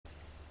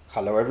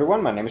Hello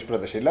everyone, my name is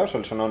Protesilaos,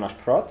 also known as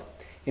Prot.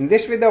 In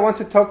this video I want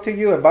to talk to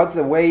you about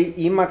the way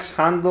Emacs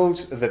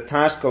handles the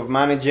task of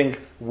managing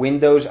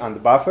windows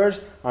and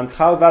buffers and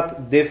how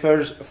that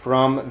differs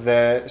from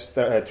the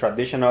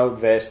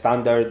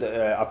standard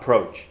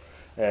approach.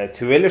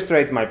 To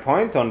illustrate my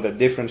point on the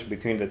difference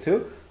between the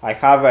two, I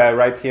have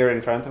right here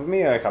in front of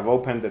me, I have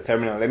opened the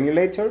terminal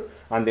emulator,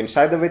 and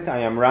inside of it I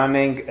am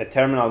running a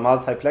terminal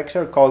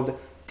multiplexer called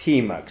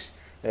Emacs.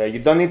 You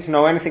don't need to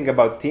know anything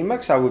about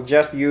Emacs. I will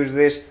just use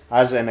this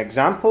as an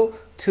example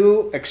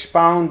to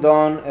expound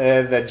on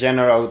the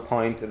general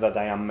point that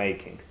I am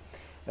making.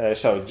 I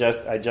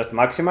just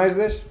maximize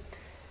this.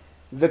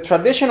 The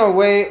traditional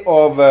way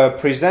of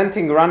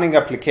presenting running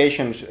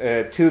applications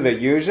to the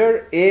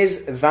user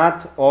is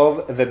that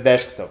of the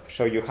desktop.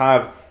 So you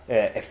have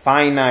a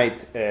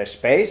finite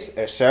space,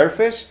 a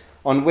surface,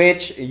 on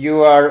which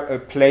you are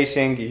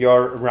placing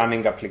your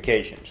running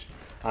applications.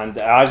 And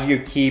as you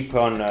keep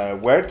on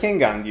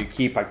working and you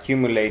keep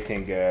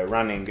accumulating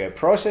running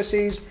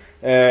processes,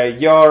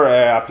 your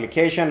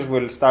applications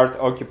will start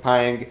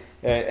occupying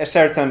a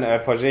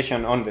certain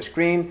position on the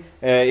screen.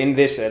 In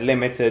this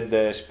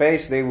limited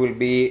space, they will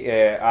be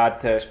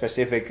at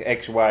specific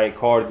XY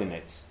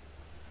coordinates.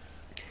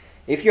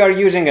 If you are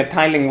using a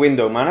tiling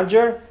window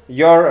manager,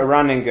 your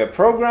running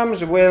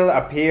programs will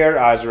appear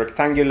as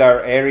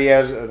rectangular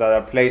areas that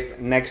are placed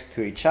next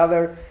to each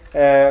other,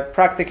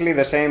 practically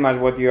the same as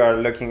what you are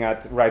looking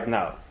at right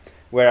now.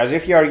 Whereas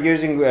if you are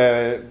using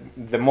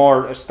the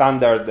more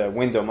standard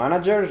window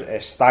managers, a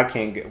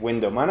stacking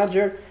window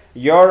manager,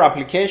 your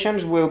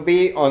applications will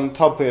be on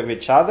top of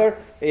each other,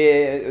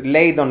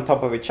 laid on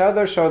top of each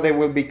other, so they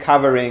will be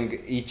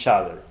covering each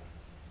other.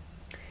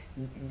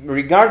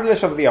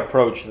 Regardless of the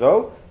approach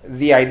though,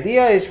 the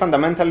idea is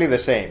fundamentally the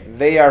same.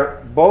 They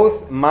are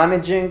both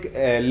managing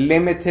a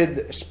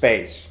limited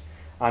space.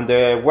 And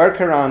the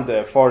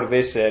workaround for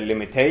this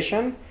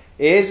limitation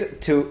is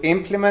to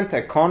implement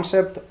a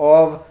concept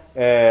of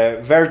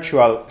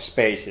virtual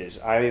spaces.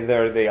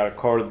 Either they are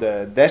called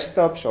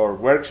desktops or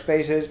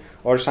workspaces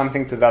or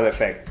something to that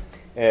effect.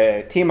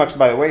 Emacs,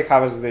 by the way,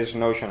 has this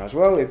notion as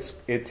well.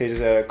 It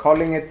is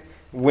calling it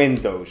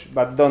Windows,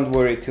 but don't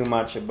worry too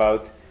much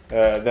about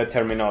the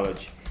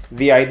terminology.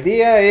 The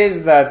idea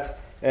is that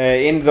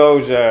in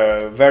those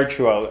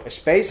virtual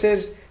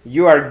spaces,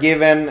 you are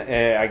given,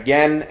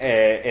 again,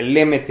 a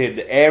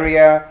limited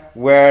area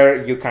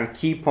where you can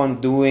keep on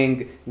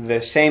doing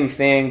the same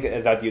thing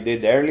that you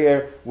did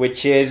earlier,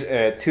 which is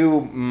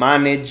to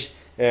manage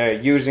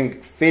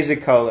using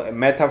physical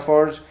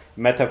metaphors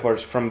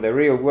from the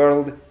real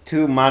world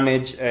to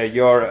manage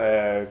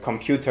your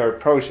computer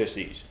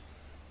processes.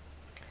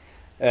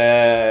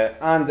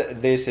 And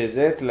this is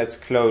it. Let's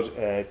close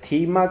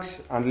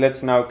Tmacs and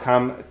let's now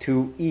come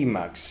to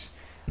Emacs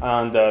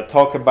and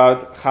talk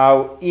about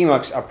how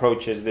Emacs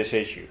approaches this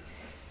issue.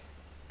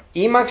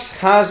 Emacs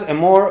has a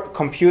more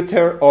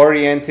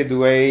computer-oriented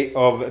way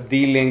of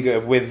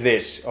dealing with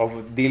this,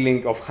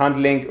 of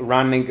handling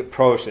running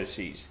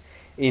processes.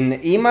 In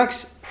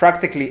Emacs,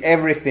 practically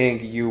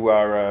everything you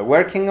are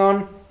working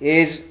on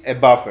is a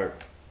buffer.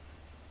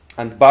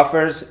 And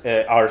buffers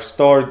are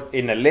stored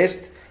in a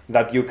list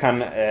that you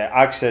can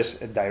access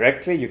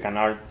directly, you can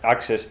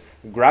access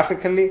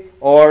graphically,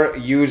 or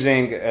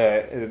using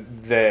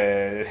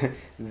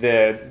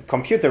the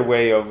computer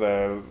way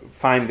of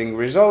finding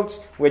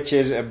results, which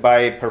is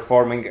by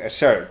performing a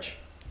search,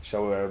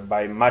 so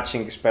by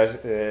matching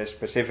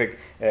specific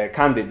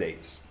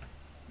candidates.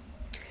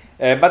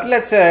 But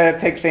let's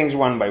take things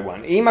one by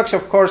one. Emacs,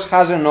 of course,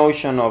 has a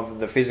notion of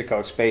the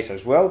physical space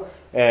as well.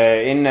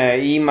 In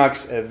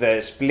Emacs,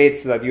 the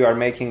splits that you are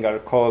making are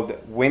called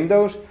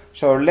windows.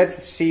 So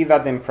let's see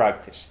that in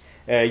practice.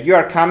 You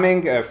are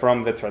coming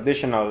from the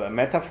traditional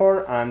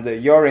metaphor, and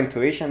your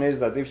intuition is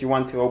that if you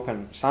want to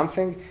open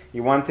something,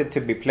 you want it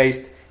to be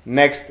placed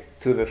next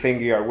to the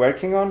thing you are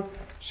working on.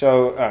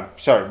 So,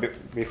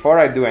 before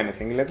I do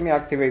anything, let me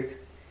activate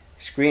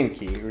screen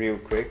key real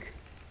quick.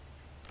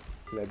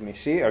 Let me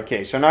see.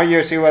 Okay, so now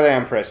you see what I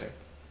am pressing.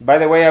 By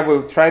the way, I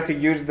will try to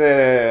use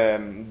the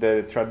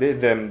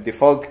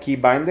default key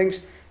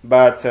bindings,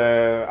 but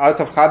out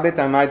of habit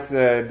I might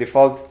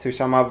default to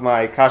some of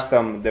my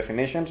custom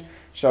definitions.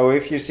 So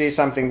if you see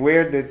something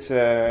weird, it's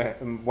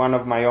one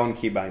of my own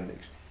key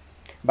bindings.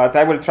 But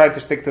I will try to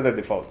stick to the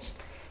defaults.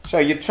 So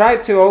you try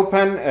to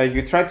open,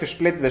 you try to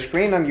split the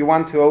screen and you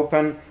want to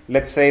open,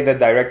 let's say, the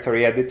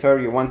directory editor.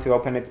 You want to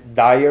open it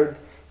dired.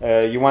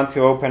 You want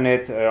to open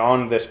it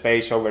on the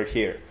space over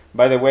here.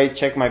 By the way,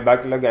 check my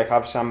backlog. I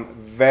have some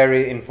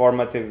very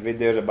informative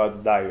videos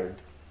about dired.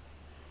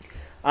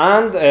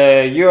 And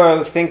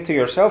you think to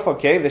yourself,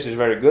 okay, this is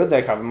very good.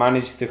 I have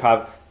managed to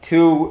have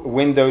two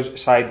windows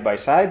side by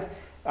side.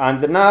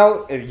 And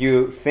now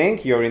you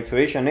think, your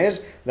intuition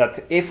is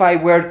that if I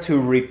were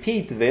to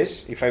repeat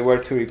this, if I were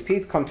to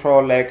repeat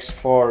Control X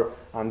for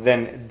and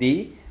then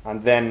D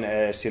and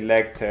then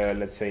select,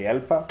 let's say,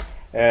 ELPA,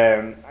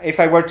 if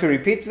I were to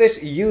repeat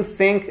this, you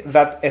think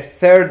that a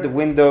third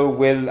window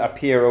will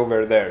appear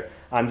over there,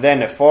 and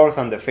then a fourth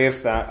and a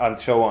fifth and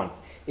so on.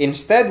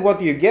 Instead,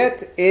 what you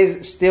get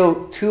is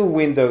still two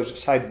windows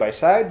side by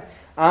side,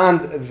 and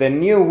the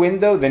new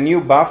window, the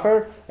new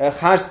buffer,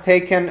 has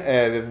taken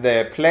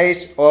the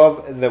place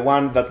of the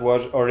one that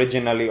was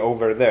originally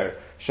over there.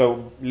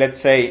 So let's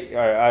say,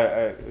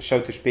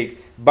 so to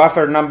speak,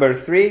 buffer number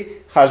 3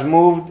 has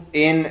moved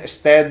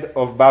instead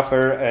of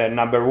buffer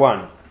number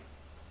 1,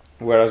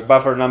 whereas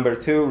buffer number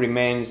 2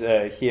 remains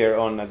here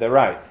on the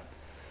right.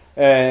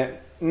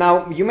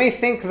 Now, you may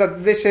think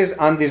that this is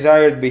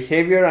undesired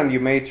behavior and you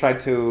may try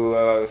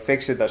to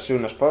fix it as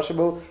soon as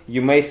possible.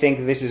 You may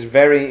think this is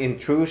very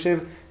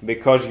intrusive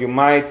because you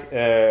might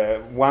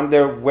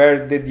wonder,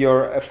 where did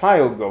your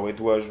file go? It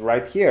was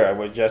right here. I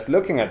was just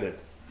looking at it.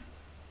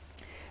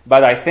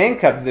 But I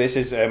think that this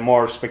is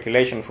more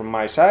speculation from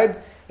my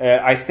side.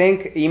 I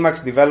think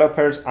Emacs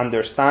developers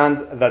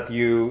understand that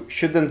you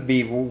shouldn't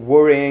be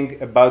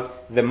worrying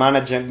about the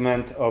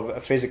management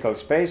of physical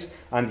space,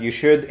 and you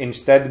should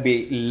instead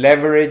be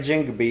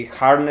leveraging, be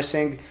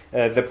harnessing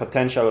the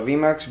potential of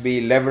Emacs,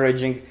 be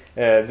leveraging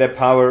the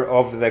power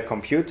of the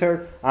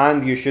computer,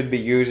 and you should be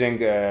using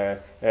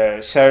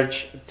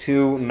search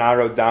to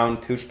narrow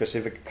down to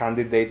specific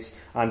candidates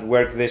and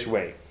work this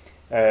way.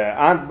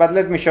 But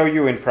let me show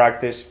you in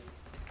practice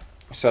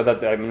so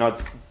that I'm not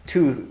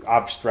too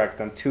abstract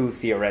and too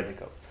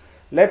theoretical.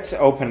 Let's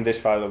open this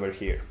file over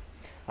here.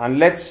 And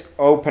let's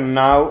open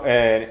now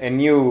a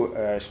new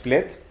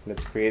split.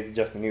 Let's create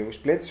just a new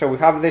split. So we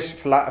have this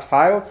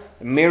file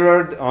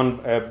mirrored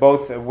on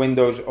both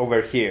windows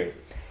over here.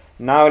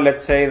 Now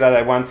let's say that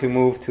I want to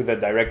move to the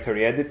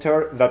directory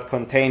editor that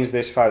contains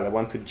this file. I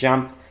want to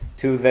jump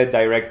to the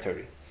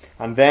directory.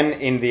 And then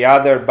in the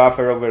other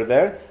buffer over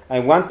there, I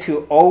want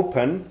to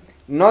open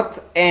not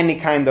any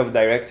kind of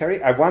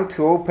directory. I want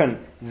to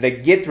open the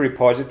Git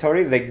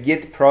repository, the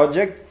Git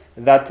project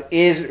that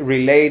is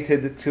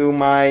related to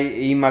my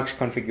Emacs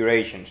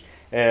configurations.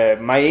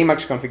 My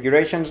Emacs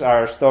configurations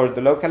are stored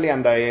locally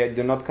and I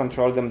do not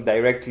control them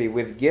directly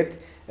with Git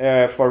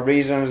for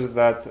reasons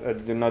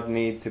that do not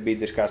need to be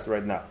discussed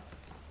right now.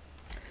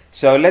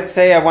 So let's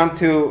say I want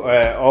to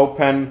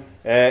open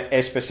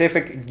a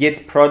specific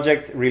Git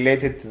project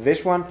related to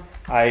this one.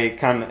 I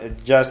can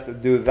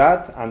just do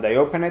that and I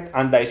open it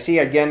and I see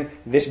again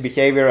this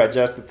behavior I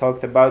just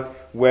talked about,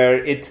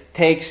 where it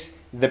takes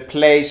the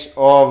place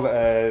of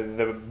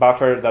the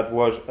buffer that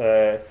was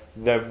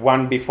the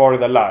one before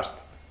the last.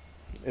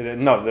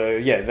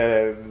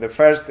 The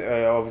first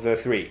of the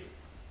 3.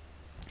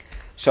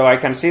 So I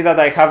can see that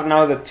I have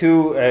now the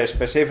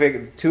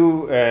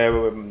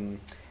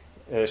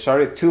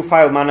two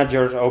file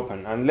managers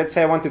open. And let's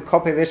say I want to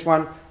copy this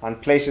one and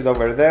place it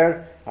over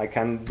there. I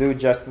can do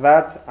just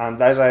that, and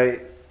as I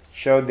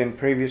showed in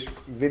previous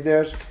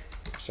videos,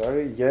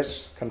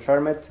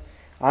 confirm it,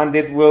 and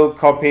it will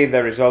copy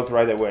the result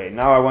right away.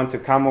 Now I want to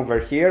come over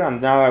here,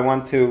 and now I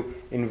want to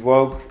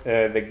invoke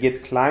the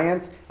Git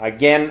client.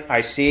 Again,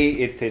 I see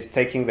it is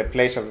taking the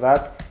place of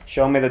that.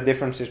 Show me the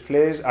differences,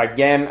 please.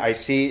 Again, I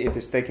see it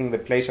is taking the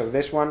place of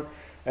this one,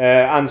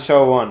 and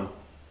so on.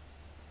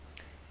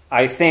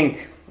 I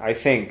think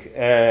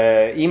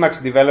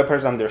Emacs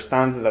developers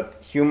understand that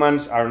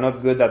humans are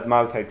not good at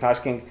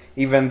multitasking,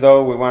 even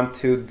though we want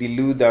to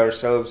delude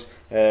ourselves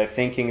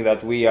thinking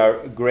that we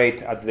are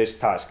great at this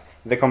task.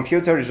 The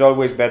computer is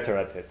always better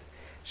at it.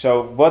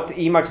 So what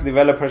Emacs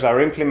developers are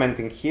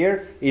implementing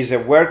here is a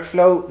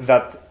workflow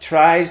that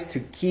tries to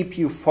keep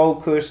you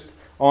focused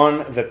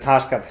on the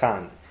task at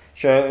hand.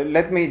 So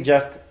let me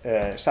just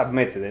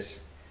submit this.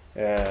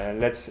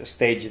 Let's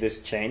stage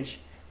this change,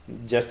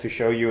 just to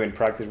show you in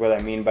practice what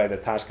I mean by the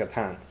task at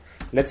hand.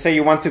 Let's say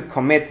you want to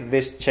commit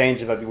this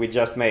change that we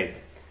just made.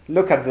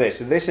 Look at this.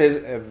 This is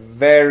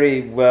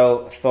very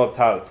well thought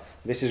out.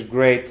 This is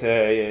great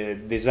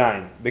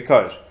design,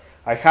 because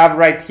I have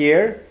right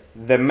here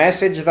the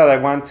message that I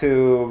want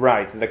to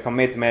write, the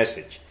commit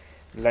message.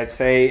 Let's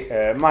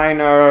say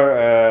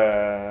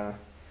minor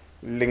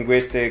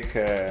linguistic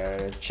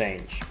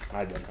change.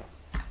 I don't know.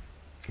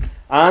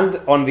 And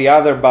on the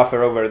other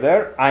buffer over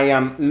there, I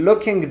am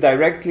looking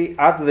directly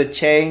at the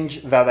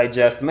change that I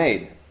just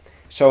made.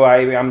 So I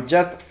am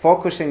just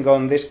focusing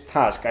on this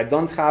task. I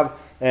don't have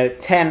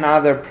 10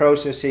 other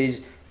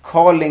processes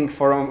calling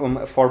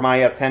for my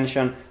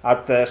attention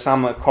at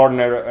some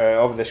corner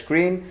of the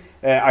screen.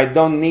 I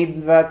don't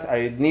need that.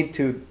 I need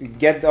to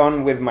get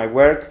on with my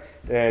work,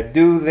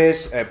 do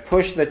this,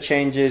 push the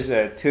changes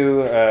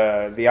to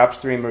the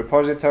upstream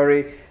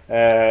repository,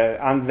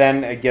 and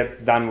then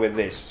get done with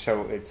this.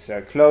 So it's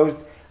closed.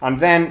 And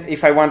then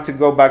if I want to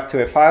go back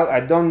to a file, I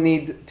don't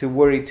need to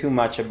worry too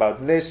much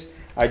about this.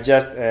 I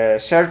just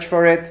search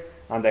for it,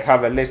 and I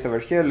have a list over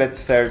here. Let's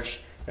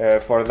search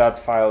for that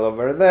file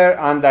over there,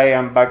 and I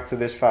am back to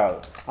this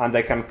file. And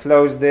I can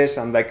close this,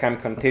 and I can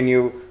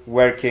continue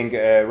working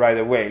right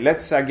away.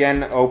 Let's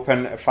again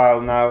open a file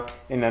now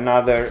in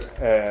another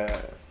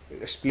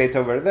split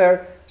over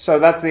there. So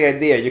that's the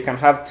idea. You can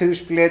have two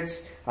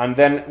splits and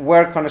then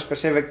work on a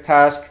specific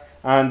task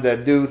and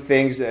do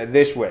things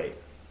this way.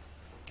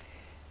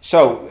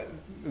 So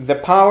the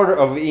power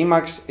of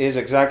Emacs is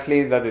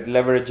exactly that it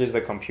leverages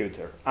the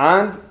computer.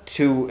 And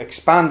to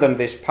expand on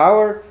this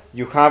power,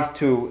 you have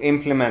to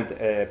implement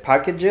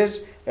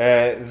packages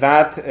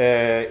that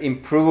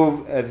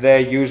improve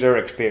the user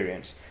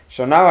experience.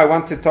 So now I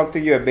want to talk to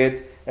you a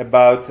bit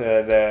about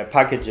the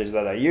packages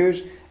that I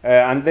use.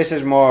 And this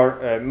is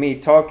more me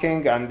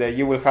talking, and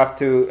you will have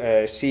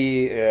to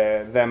see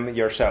them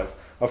yourself.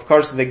 Of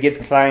course, the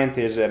Git client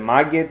is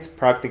Magit.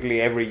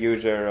 Practically every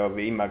user of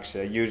Emacs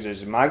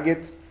uses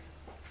Magit.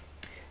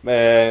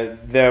 The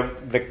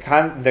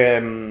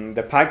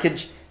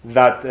package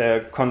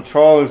that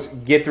controls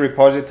Git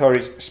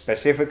repositories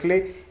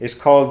specifically is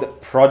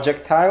called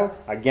Projectile.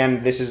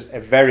 Again, this is a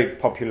very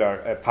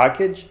popular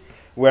package.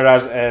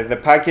 Whereas the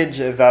package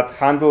that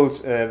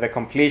handles the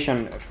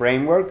completion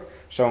framework,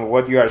 so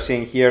what you are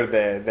seeing here,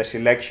 the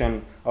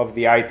selection of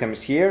the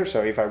items here,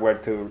 so if I were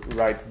to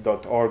write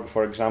 .org,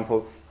 for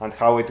example, and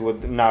how it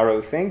would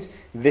narrow things,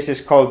 this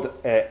is called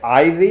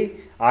Ivy.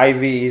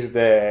 Ivy is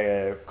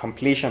the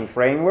completion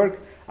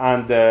framework,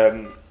 and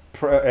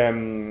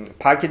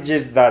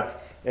packages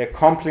that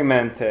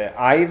complement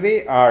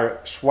Ivy are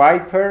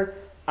Swiper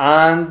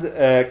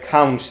and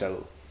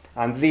Council.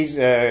 And these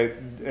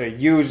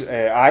use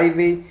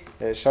Ivy.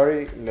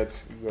 Sorry,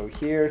 let's go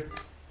here.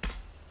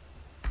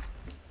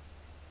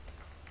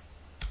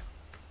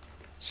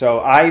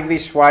 So Ivy,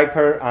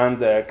 Swiper,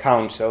 and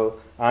Council,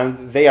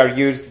 and they are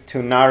used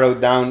to narrow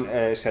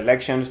down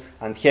selections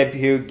and help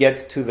you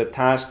get to the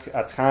task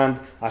at hand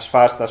as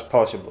fast as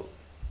possible.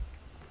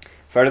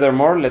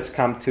 Furthermore, let's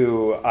come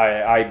to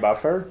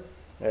iBuffer.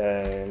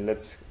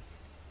 Let's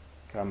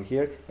come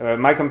here.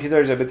 My computer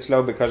is a bit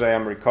slow because I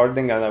am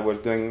recording, and I was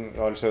doing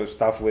also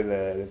stuff with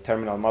the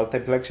terminal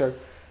multiplexer.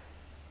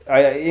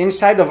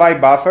 Inside of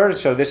iBuffer,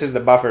 so this is the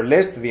buffer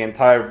list, the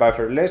entire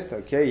buffer list.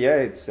 Okay, yeah,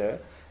 it's.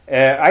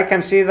 I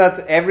can see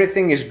that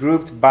everything is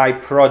grouped by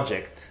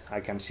project. I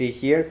can see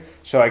here,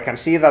 so I can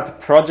see that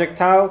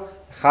Projectile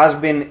has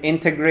been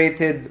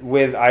integrated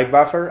with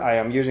iBuffer. I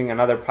am using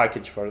another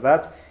package for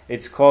that.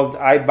 It's called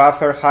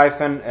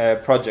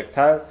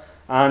iBuffer-projectile.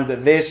 And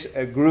this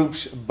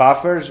groups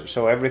buffers,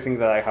 so everything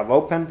that I have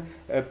opened,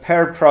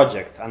 per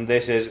project. And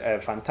this is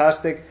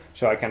fantastic.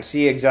 So I can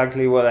see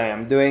exactly what I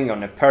am doing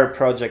on a per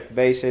project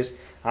basis.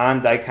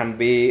 And I can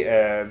be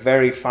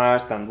very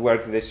fast and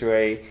work this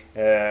way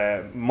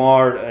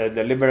more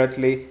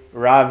deliberately,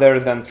 rather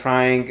than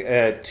trying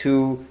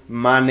to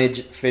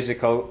manage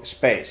physical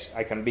space.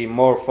 I can be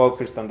more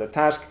focused on the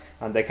task,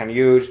 and I can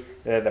use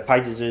the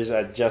packages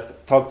I just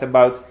talked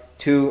about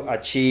to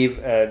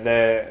achieve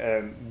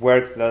the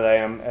work that I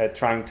am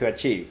trying to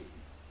achieve.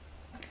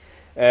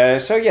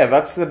 So yeah,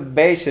 that's the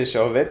basis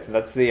of it.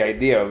 That's the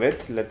idea of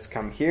it. Let's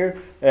come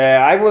here.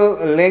 I will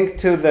link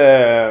to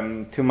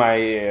the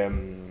my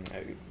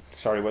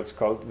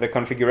the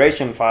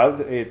configuration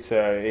file. It's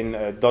in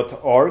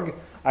 .org.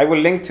 I will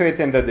link to it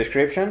in the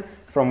description,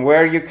 from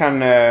where you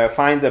can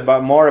find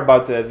more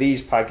about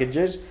these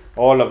packages.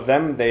 All of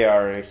them, they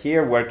are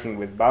here working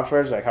with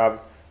buffers. I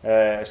have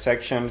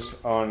sections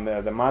on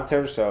the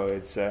matter, so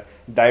it's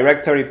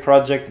directory,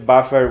 project,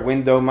 buffer,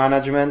 window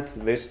management,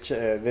 this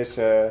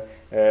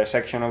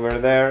section over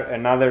there,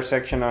 another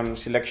section on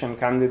selection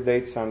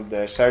candidates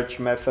and search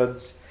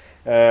methods.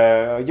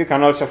 You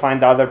can also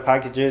find other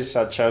packages,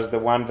 such as the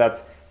one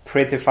that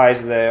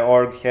prettifies the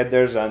org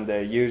headers and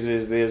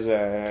uses these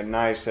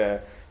nice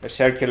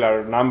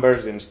circular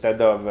numbers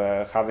instead of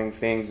having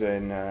things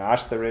in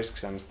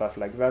asterisks and stuff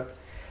like that.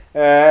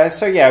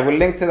 So yeah, I will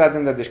link to that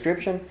in the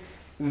description.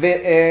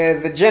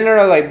 The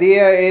general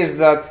idea is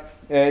that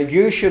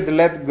you should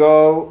let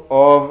go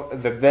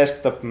of the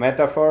desktop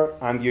metaphor,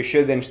 and you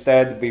should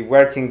instead be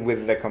working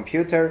with the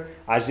computer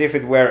as if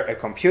it were a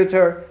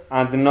computer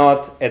and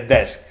not a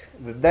desk.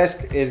 The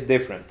desk is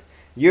different.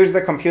 Use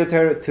the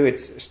computer to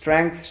its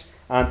strengths,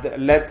 and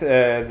let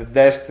the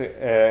desk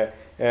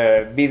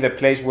be the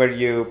place where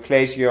you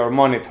place your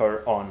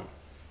monitor on.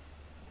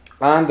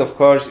 And of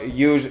course,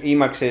 use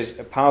Emacs's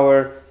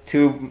power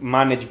to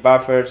manage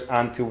buffers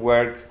and to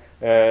work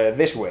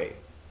this way.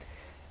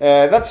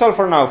 That's all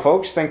for now,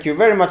 folks. Thank you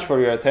very much for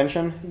your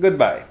attention.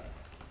 Goodbye.